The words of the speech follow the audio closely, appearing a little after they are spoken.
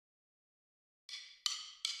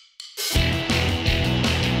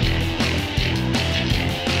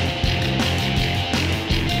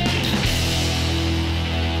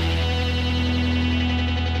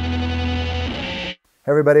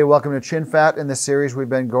Everybody, welcome to Chin Fat. In this series, we've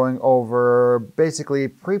been going over basically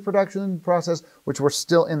pre-production process, which we're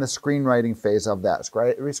still in the screenwriting phase of that.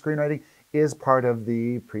 Screenwriting is part of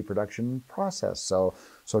the pre-production process. So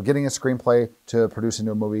getting a screenplay to produce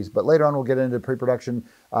into movies, but later on we'll get into pre-production,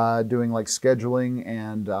 doing like scheduling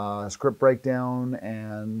and script breakdown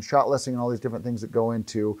and shot listing and all these different things that go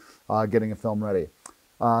into getting a film ready.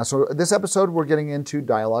 So this episode, we're getting into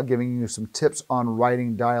dialogue, giving you some tips on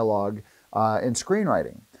writing dialogue in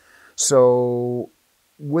screenwriting. So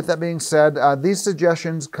with that being said, these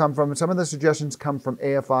suggestions come from, some of the suggestions come from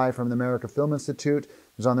AFI, from the American Film Institute.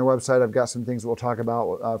 It's on their website. I've got some things that we'll talk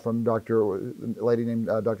about from a lady named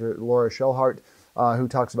Dr. Laura Shellhart, who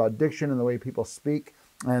talks about diction and the way people speak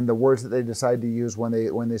and the words that they decide to use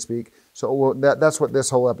when they speak. So that's what this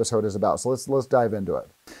whole episode is about. So let's dive into it.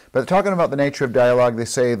 But talking about the nature of dialogue, they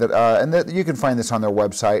say that, and that you can find this on their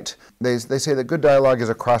website, they say that good dialogue is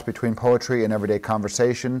a cross between poetry and everyday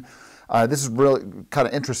conversation. This is really kind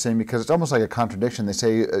of interesting because it's almost like a contradiction. They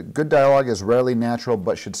say good dialogue is rarely natural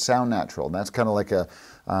but should sound natural. And that's kind of like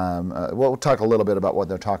we'll talk a little bit about what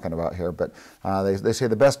they're talking about here, but they say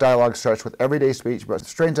the best dialogue starts with everyday speech but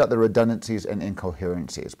strains out the redundancies and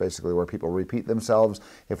incoherencies, basically where people repeat themselves.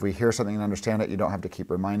 If we hear something and understand it, you don't have to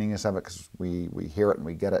keep reminding us of it because we hear it and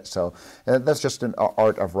we get it. So that's just an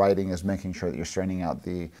art of writing, is making sure that you're straining out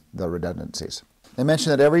the redundancies. They mention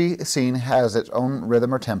that every scene has its own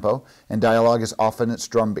rhythm or tempo, and dialogue is often its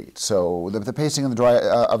drumbeat. So the pacing of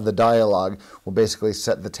the dialogue will basically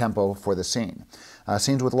set the tempo for the scene.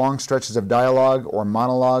 Scenes with long stretches of dialogue or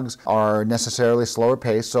monologues are necessarily slower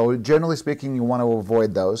paced, so generally speaking, you want to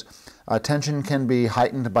avoid those. Tension can be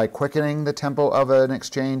heightened by quickening the tempo of an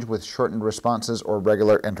exchange with shortened responses or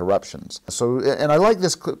regular interruptions. So, and I like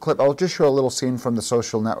this clip. I'll just show a little scene from the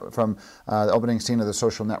the opening scene of The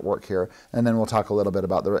Social Network here, and then we'll talk a little bit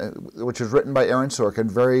about which is written by Aaron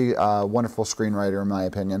Sorkin, very wonderful screenwriter in my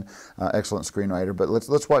opinion, excellent screenwriter. But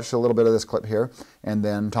let's watch a little bit of this clip here, and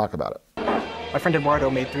then talk about it. My friend Eduardo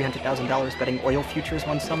made $300,000 betting oil futures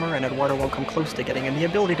one summer, and Eduardo won't come close to getting him. The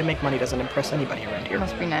ability to make money doesn't impress anybody around here.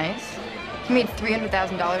 Must be nice. He made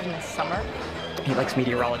 $300,000 in the summer? He likes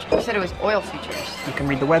meteorology. You said it was oil futures. You can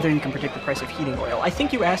read the weather, you can predict the price of heating oil. I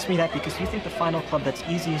think you asked me that because you think the final club that's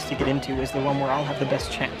easiest to get into is the one where I'll have the best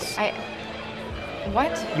chance.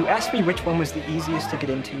 What? You asked me which one was the easiest to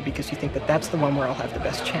get into because you think that that's the one where I'll have the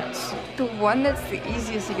best chance. The one that's the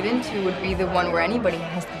easiest to get into would be the one where anybody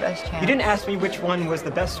has the best chance. You didn't ask me which one was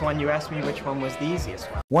the best one, you asked me which one was the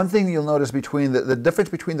easiest one. One thing you'll notice between the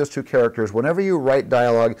difference between those two characters, whenever you write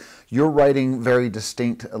dialogue, you're writing very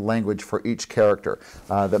distinct language for each character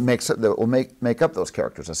that will make up those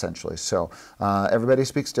characters essentially. So everybody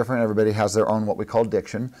speaks different, everybody has their own what we call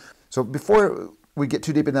diction. So before we get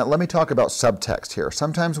too deep in that, let me talk about subtext here.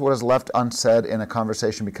 Sometimes what is left unsaid in a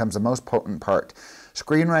conversation becomes the most potent part.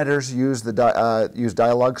 Screenwriters use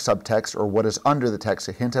dialogue subtext, or what is under the text,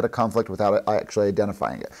 to hint at a conflict without actually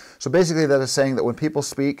identifying it. So basically that is saying that when people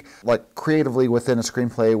speak, like creatively within a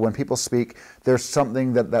screenplay, when people speak, there's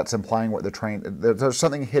something that's implying what they're trying, there's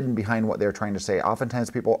something hidden behind what they're trying to say. Oftentimes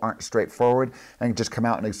people aren't straightforward and just come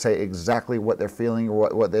out and say exactly what they're feeling, or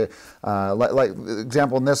what they, like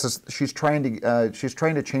example in this is she's trying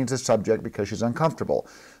to change the subject because she's uncomfortable.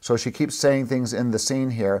 So she keeps saying things in the scene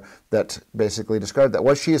here that basically describe that.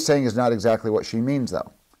 What she is saying is not exactly what she means,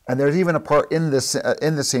 though. And there's even a part in the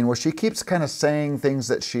scene where she keeps kind of saying things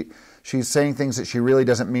that she's saying things that she really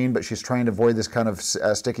doesn't mean, but she's trying to avoid this kind of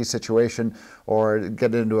sticky situation or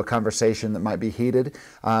get into a conversation that might be heated.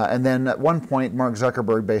 And then at one point, Mark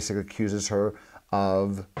Zuckerberg basically accuses her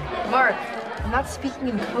of... Mark, I'm not speaking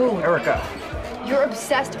in code. Erica. You're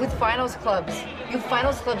obsessed with finals clubs. You have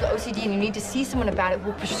finals clubs OCD and you need to see someone about it who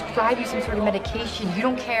will prescribe you some sort of medication. You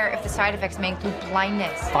don't care if the side effects may include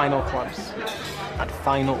blindness. Final clubs, not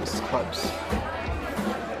finals clubs.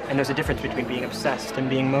 And there's a difference between being obsessed and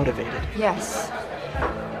being motivated. Yes,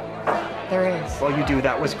 there is. Well, you do.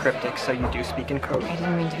 That was cryptic, so you do speak in code. I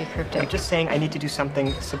didn't mean to be cryptic. I'm just saying I need to do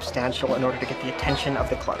something substantial in order to get the attention of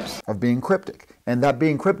the clubs. Of being cryptic. And that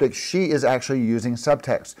being cryptic, she is actually using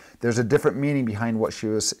subtext. There's a different meaning behind what she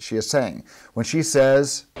is saying. When she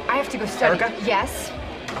says... I have to go study. Erica? Yes?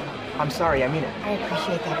 I'm sorry, I mean it. I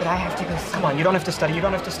appreciate that, but I have to go study. Come on, you don't have to study. You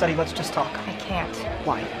don't have to study. Let's just talk. I can't.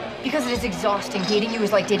 Why? Because it is exhausting. Dating you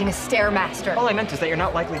is like dating a stairmaster. All I meant is that you're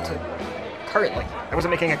not likely to... Currently. I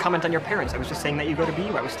wasn't making a comment on your parents. I was just saying that you go to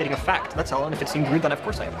BU. I was stating a fact. That's all. And if it seemed rude, then of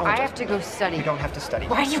course I apologize. I have to go study. You don't have to study.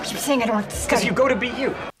 Why do you keep saying I don't have to study? Because you go to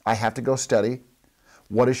BU. I have to go study.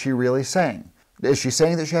 What is she really saying? Is she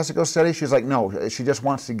saying that she has to go study? She's like, no, she just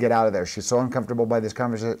wants to get out of there. She's so uncomfortable by this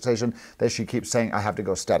conversation that she keeps saying, I have to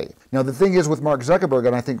go study. Now, the thing is with Mark Zuckerberg,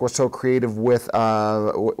 and I think was so creative with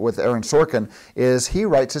Aaron Sorkin, is he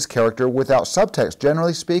writes his character without subtext.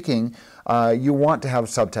 Generally speaking, you want to have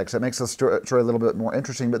subtext. It makes the story a little bit more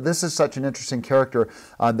interesting. But this is such an interesting character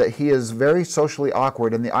that he is very socially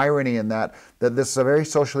awkward. And the irony in that this a very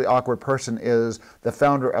socially awkward person is the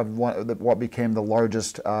founder of what became the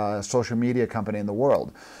largest social media company in the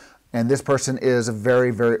world. And this person is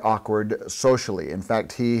very, very awkward socially. In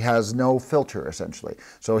fact, he has no filter, essentially.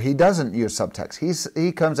 So he doesn't use subtext.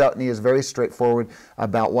 He comes out and he is very straightforward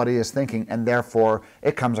about what he is thinking, and therefore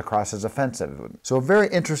it comes across as offensive. So a very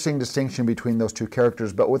interesting distinction between those two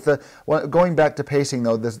characters. But with going back to pacing,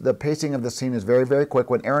 though, the pacing of the scene is very, very quick.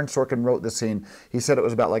 When Aaron Sorkin wrote the scene, he said it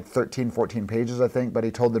was about like 13, 14 pages, I think, but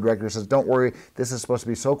he told the director, he says, don't worry, this is supposed to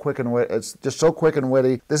be so quick and witty. It's just so quick and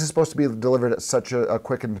witty. This is supposed to be delivered at such a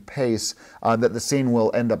quickened pace that the scene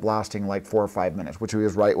will end up lasting like 4 or 5 minutes, which he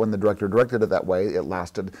was right when the director directed it that way. It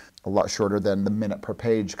lasted a lot shorter than the minute per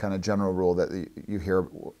page kind of general rule that you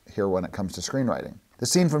hear when it comes to screenwriting. The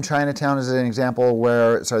scene from Chinatown is an example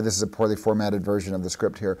where, sorry, this is a poorly formatted version of the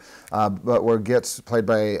script here, but where Gitz, played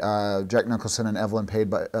by Jack Nicholson, and Evelyn, played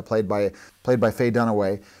by Faye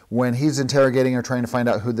Dunaway, when he's interrogating her, trying to find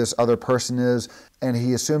out who this other person is, and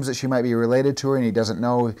he assumes that she might be related to her, and he doesn't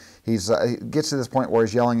know. He gets to this point where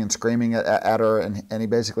he's yelling and screaming at her, and he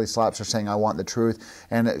basically slaps her, saying, I want the truth.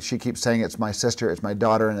 And she keeps saying, it's my sister, it's my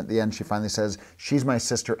daughter, and at the end she finally says, she's my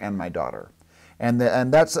sister and my daughter. And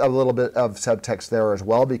that's a little bit of subtext there as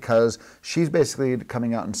well, because she's basically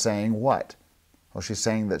coming out and saying what? Well, she's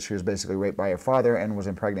saying that she was basically raped by her father and was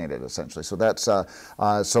impregnated, essentially. So that's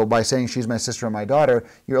so by saying she's my sister and my daughter,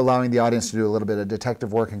 you're allowing the audience to do a little bit of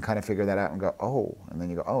detective work and kind of figure that out and go, oh, and then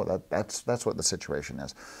you go, oh, that's what the situation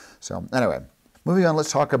is. So anyway. Moving on,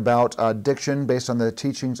 let's talk about diction based on the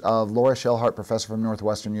teachings of Laura Shellhart, professor from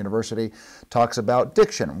Northwestern University, talks about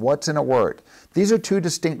diction. What's in a word? These are two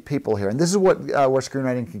distinct people here, and this is what where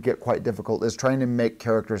screenwriting can get quite difficult, is trying to make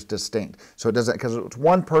characters distinct. So it doesn't, because it's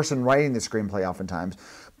one person writing the screenplay oftentimes,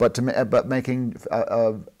 but making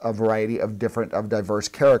a variety of diverse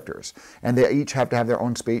characters, and they each have to have their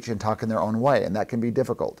own speech and talk in their own way, and that can be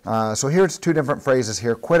difficult. So here's two different phrases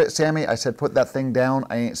here. Quit it, Sammy. I said put that thing down.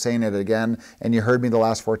 I ain't saying it again. And you heard me the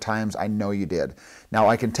last 4 times. I know you did. Now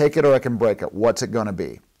I can take it or I can break it. What's it going to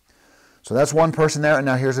be? So that's one person there, and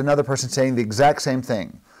now here's another person saying the exact same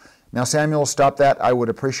thing. Now, Samuel, stop that. I would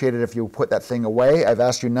appreciate it if you put that thing away. I've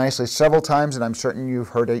asked you nicely several times, and I'm certain you've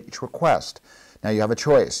heard each request. Now you have a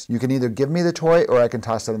choice. You can either give me the toy or I can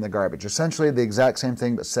toss it in the garbage. Essentially the exact same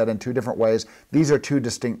thing, but said in two different ways. These are two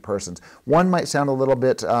distinct persons. One might sound a little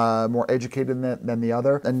bit more educated than the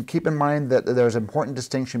other. And keep in mind that there's an important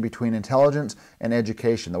distinction between intelligence and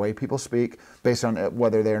education. The way people speak, based on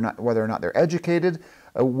whether or not they're educated,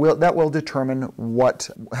 that will determine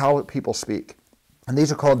how people speak. And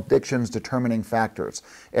these are called diction's determining factors: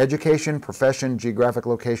 education, profession, geographic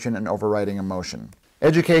location, and overriding emotion.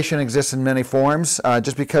 Education exists in many forms.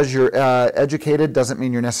 Just because you're educated doesn't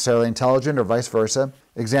mean you're necessarily intelligent, or vice versa.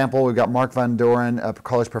 Example, we've got Mark Van Doren, a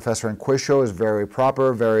college professor in Quiz Show, is very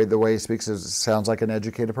proper. The way he speaks sounds like an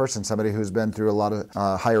educated person, somebody who's been through a lot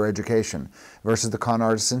of higher education. Versus the con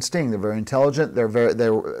artists in Sting, they're very intelligent. They're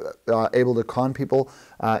able to con people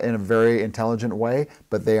in a very intelligent way,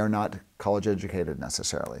 but they are not college educated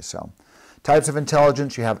necessarily. So, types of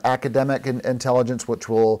intelligence: you have academic intelligence, which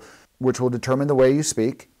will determine the way you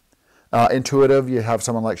speak. Intuitive, you have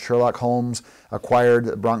someone like Sherlock Holmes,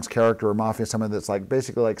 acquired Bronx character or mafia, someone that's like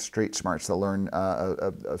basically like street smarts. They'll learn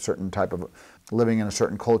a certain type of living in a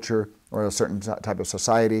certain culture or a certain type of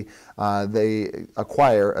society. They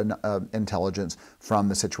acquire intelligence from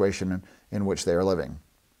the situation in which they are living.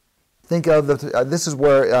 Think of this is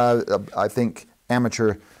where I think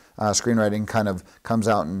amateur screenwriting kind of comes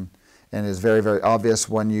out and is very, very obvious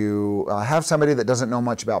when you have somebody that doesn't know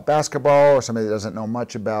much about basketball, or somebody that doesn't know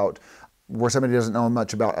much about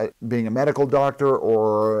being a medical doctor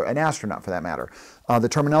or an astronaut, for that matter. The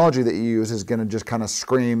terminology that you use is going to just kind of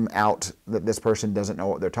scream out that this person doesn't know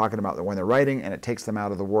what they're talking about when they're writing, and it takes them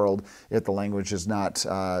out of the world if the language is not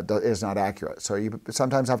accurate. So you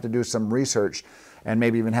sometimes have to do some research, and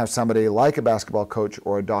maybe even have somebody like a basketball coach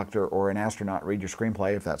or a doctor or an astronaut read your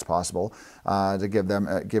screenplay, if that's possible, to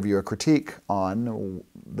give you a critique on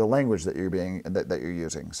the language that you're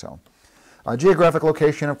using. So, geographic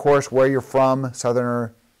location, of course, where you're from,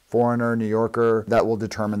 Southerner, foreigner, New Yorker, that will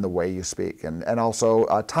determine the way you speak, and also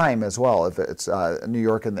time as well. If it's New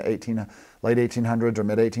York in the late 1800s or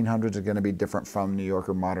mid 1800s, is going to be different from New York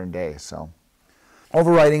or modern day. So.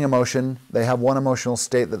 Overriding emotion, they have one emotional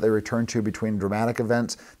state that they return to between dramatic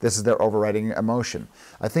events. This is their overriding emotion.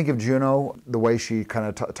 I think of Juno, the way she kind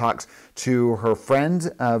of talks to her friend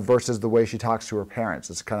versus the way she talks to her parents.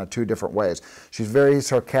 It's kind of two different ways. She's very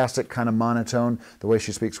sarcastic, kind of monotone, the way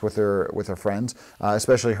she speaks with her friends,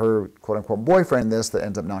 especially her quote-unquote boyfriend, that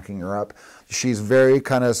ends up knocking her up. She's very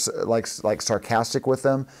kind of like sarcastic with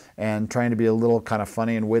them and trying to be a little kind of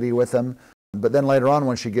funny and witty with them. But then later on,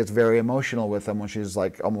 when she gets very emotional with him, when she's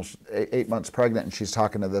like almost 8 months pregnant and she's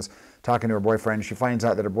talking to her boyfriend, she finds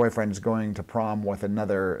out that her boyfriend is going to prom with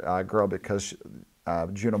another girl because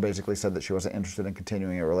Juno basically said that she wasn't interested in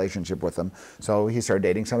continuing a relationship with him. So he started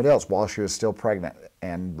dating somebody else while she was still pregnant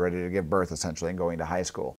and ready to give birth, essentially, and going to high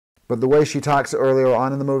school. But the way she talks earlier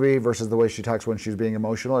on in the movie versus the way she talks when she's being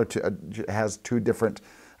emotional has two different.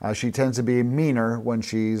 She tends to be meaner when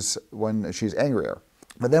she's angrier.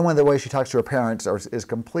 But then when the way she talks to her parents is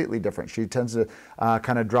completely different. She tends to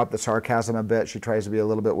kind of drop the sarcasm a bit. She tries to be a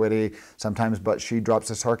little bit witty sometimes, but she drops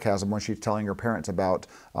the sarcasm when she's telling her parents about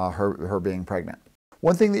her being pregnant.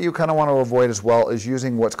 One thing that you kind of want to avoid as well is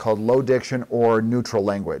using what's called low diction or neutral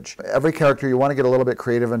language. Every character, you want to get a little bit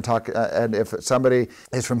creative and talk, and if somebody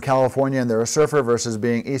is from California and they're a surfer versus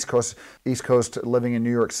being East Coast living in New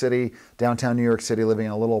York City, downtown New York City, living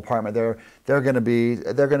in a little apartment there, they're going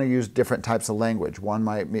to use different types of language. One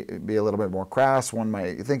might be a little bit more crass. One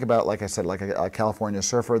might think about, like I said, like a California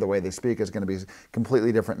surfer, the way they speak is going to be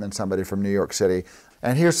completely different than somebody from New York City.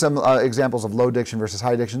 And here's some examples of low diction versus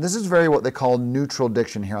high diction. This is very what they call neutral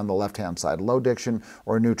diction here on the left-hand side, low diction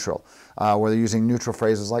or neutral, where they're using neutral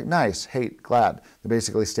phrases like nice, hate, glad. They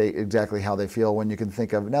basically state exactly how they feel when you can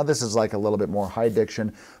think of, now this is like a little bit more high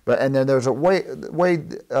diction, and then there's a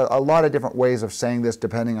lot of different ways of saying this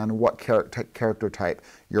depending on what character type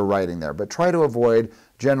you're writing there. But try to avoid,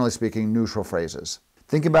 generally speaking, neutral phrases.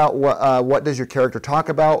 Think about what does your character talk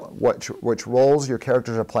about, which roles your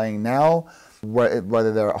characters are playing now,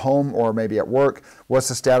 whether they're at home or maybe at work. What's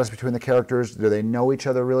the status between the characters? Do they know each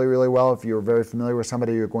other really, really well? If you're very familiar with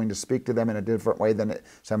somebody, you're going to speak to them in a different way than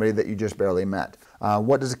somebody that you just barely met.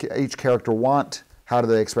 What does each character want? How do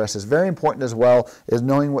they express this? Very important as well is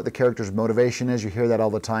knowing what the character's motivation is. You hear that all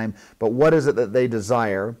the time. But what is it that they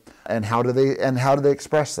desire, and how do they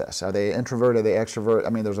express this? Are they introvert? Are they extrovert? I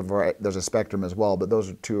mean, there's a spectrum as well, but those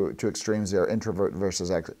are two extremes there: introvert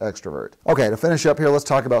versus extrovert. Okay, to finish up here, let's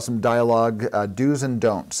talk about some dialogue do's and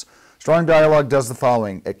don'ts. Strong dialogue does the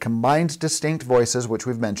following. It combines distinct voices, which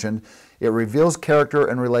we've mentioned. It reveals character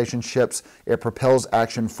and relationships. It propels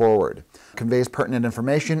action forward. Conveys pertinent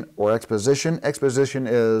information or exposition. Exposition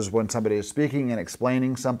is when somebody is speaking and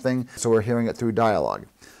explaining something, so we're hearing it through dialogue.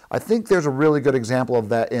 I think there's a really good example of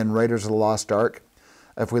that in Raiders of the Lost Ark.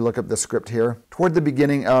 If we look at the script here, toward the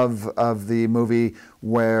beginning of the movie,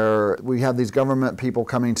 where we have these government people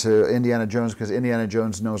coming to Indiana Jones because Indiana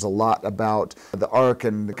Jones knows a lot about the Ark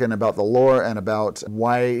and about the lore and about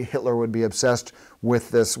why Hitler would be obsessed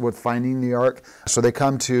with finding the Ark. So they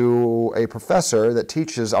come to a professor that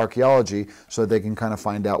teaches archaeology so they can kind of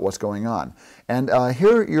find out what's going on. And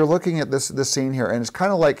here you're looking at this scene here, and it's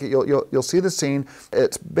kind of like you'll see the scene.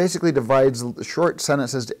 It basically divides short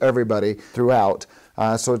sentences to everybody throughout.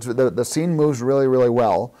 So the scene moves really, really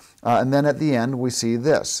well. And then at the end, we see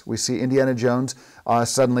this. We see Indiana Jones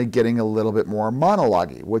suddenly getting a little bit more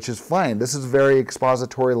monologue-y, which is fine. This is very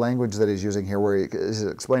expository language that he's using here, where he is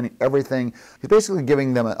explaining everything. He's basically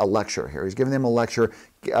giving them a lecture here. He's giving them a lecture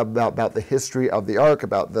about the history of the Ark,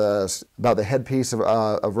 about the headpiece of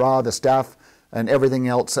Ra, the staff, and everything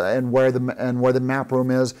else, and where the map room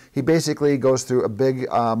is. He basically goes through a big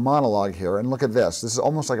monologue here. And look at this. This is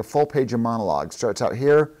almost like a full page of monologue. Starts out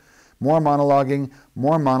here, more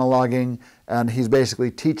monologuing, and he's basically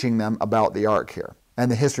teaching them about the Ark here and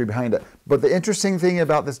the history behind it. But the interesting thing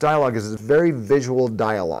about this dialogue is it's very visual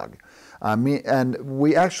dialogue. And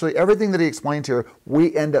we actually, everything that he explains here,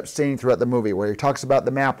 we end up seeing throughout the movie. Where he talks about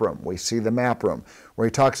the map room, we see the map room. Where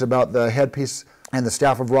he talks about the headpiece and the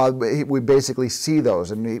staff of Ra, we basically see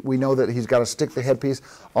those, and we know that he's got to stick the headpiece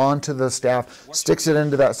onto the staff, sticks it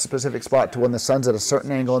into that specific spot to when the sun's at a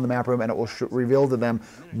certain angle in the map room, and it will reveal to them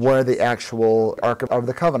where the actual Ark of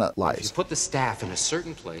the Covenant lies. If you put the staff in a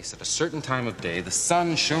certain place at a certain time of day, the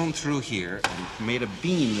sun shone through here and made a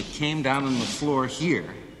beam that came down on the floor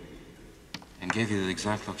here and gave you the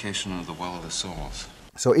exact location of the Well of the Souls.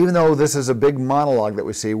 So even though this is a big monologue that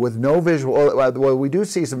we see with no visual, well, we do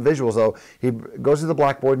see some visuals though. He goes to the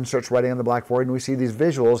blackboard and starts writing on the blackboard, and we see these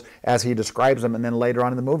visuals as he describes them, and then later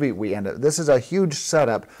on in the movie we end it. This is a huge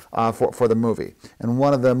setup for the movie, and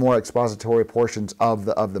one of the more expository portions of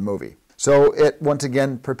the movie. So it, once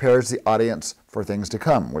again, prepares the audience for things to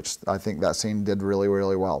come, which I think that scene did really,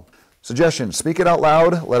 really well. Suggestions: speak it out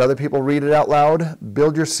loud, let other people read it out loud,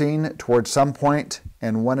 build your scene towards some point,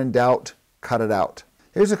 and when in doubt, cut it out.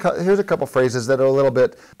 Here's a couple phrases that are a little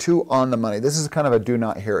bit too on the money. This is kind of a do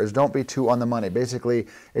not here, is don't be too on the money. Basically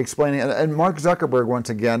explaining, and Mark Zuckerberg,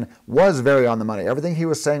 once again, was very on the money. Everything he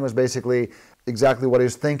was saying was basically exactly what he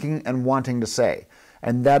was thinking and wanting to say.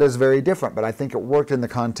 And that is very different, but I think it worked in the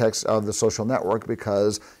context of The Social Network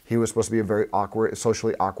because he was supposed to be a very awkward,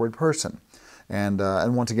 socially awkward person. And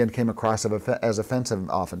once again came across as offensive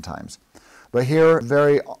oftentimes. But here,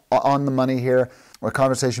 very on the money here, a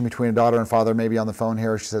conversation between a daughter and father, maybe on the phone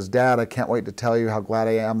here. She says, "Dad, I can't wait to tell you how glad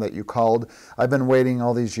I am that you called. I've been waiting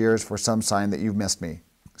all these years for some sign that you've missed me."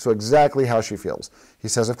 So exactly how she feels. He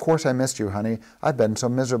says, "Of course I missed you, honey. I've been so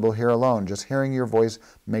miserable here alone. Just hearing your voice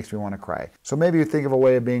makes me want to cry." So maybe you think of a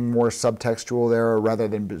way of being more subtextual there rather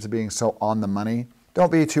than being so on the money.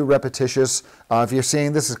 Don't be too repetitious. If you're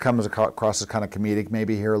seeing this comes across as kind of comedic,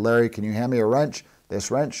 maybe here, "Larry, can you hand me a wrench?" "This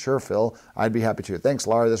wrench? Sure, Phil. I'd be happy to." "Thanks,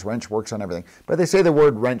 Laura. This wrench works on everything." But they say the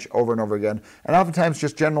word wrench over and over again. And oftentimes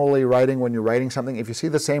just generally writing, when you're writing something, if you see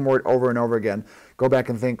the same word over and over again, go back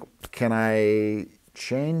and think, can I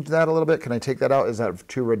change that a little bit? Can I take that out? Is that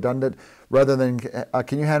too redundant? Rather than,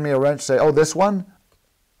 "Can you hand me a wrench?" Say, "Oh, this one?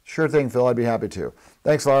 Sure thing, Phil. I'd be happy to."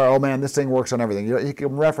 "Thanks, Laura. Oh, man, this thing works on everything." You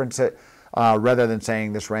can reference it rather than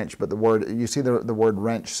saying this wrench, but the word, you see the word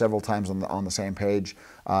wrench several times on the same page.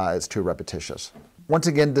 It's too repetitious. Once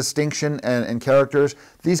again, distinction and characters.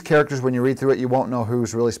 These characters, when you read through it, you won't know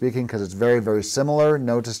who's really speaking because it's very, very similar.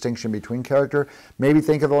 No distinction between character. Maybe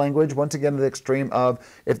think of the language. Once again, to the extreme of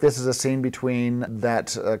if this is a scene between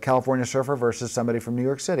that California surfer versus somebody from New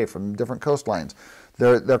York City, from different coastlines.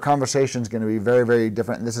 Their conversation is going to be very, very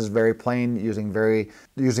different. This is very plain, using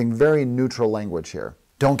very neutral language here.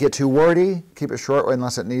 Don't get too wordy. Keep it short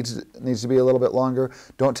unless it needs to be a little bit longer.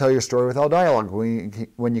 Don't tell your story without dialogue.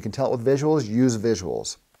 When you can tell it with visuals, use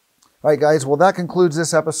visuals. All right, guys. Well, that concludes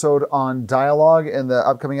this episode on dialogue. In the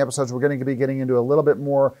upcoming episodes, we're going to be getting into a little bit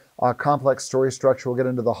more complex story structure. We'll get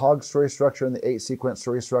into the hog story structure and the 8-sequence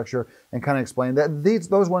story structure and kind of explain that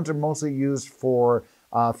those ones are mostly used for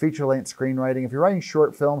feature-length screenwriting. If you're writing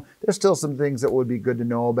short film, there's still some things that would be good to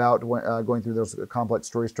know about when, going through those complex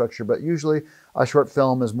story structure, but usually a short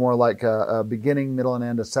film is more like a beginning, middle, and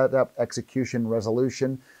end, a setup, execution,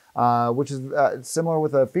 resolution, which is similar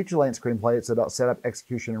with a feature-length screenplay. It's about setup,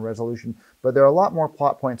 execution, and resolution, but there are a lot more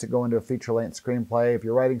plot points that go into a feature-length screenplay. If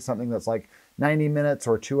you're writing something that's like 90 minutes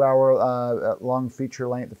or 2-hour long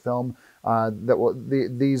feature-length film,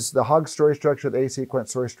 the hog story structure, the A-sequence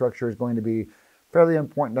story structure is going to be fairly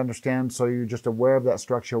important to understand, so you're just aware of that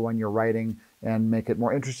structure when you're writing and make it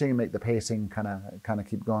more interesting and make the pacing kind of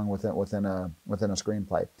keep going within a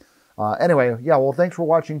screenplay. Anyway, yeah, well, thanks for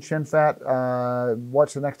watching Chin Fat.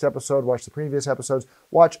 Watch the next episode, watch the previous episodes,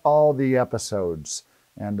 watch all the episodes.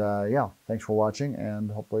 And yeah, thanks for watching,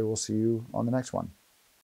 and hopefully we'll see you on the next one.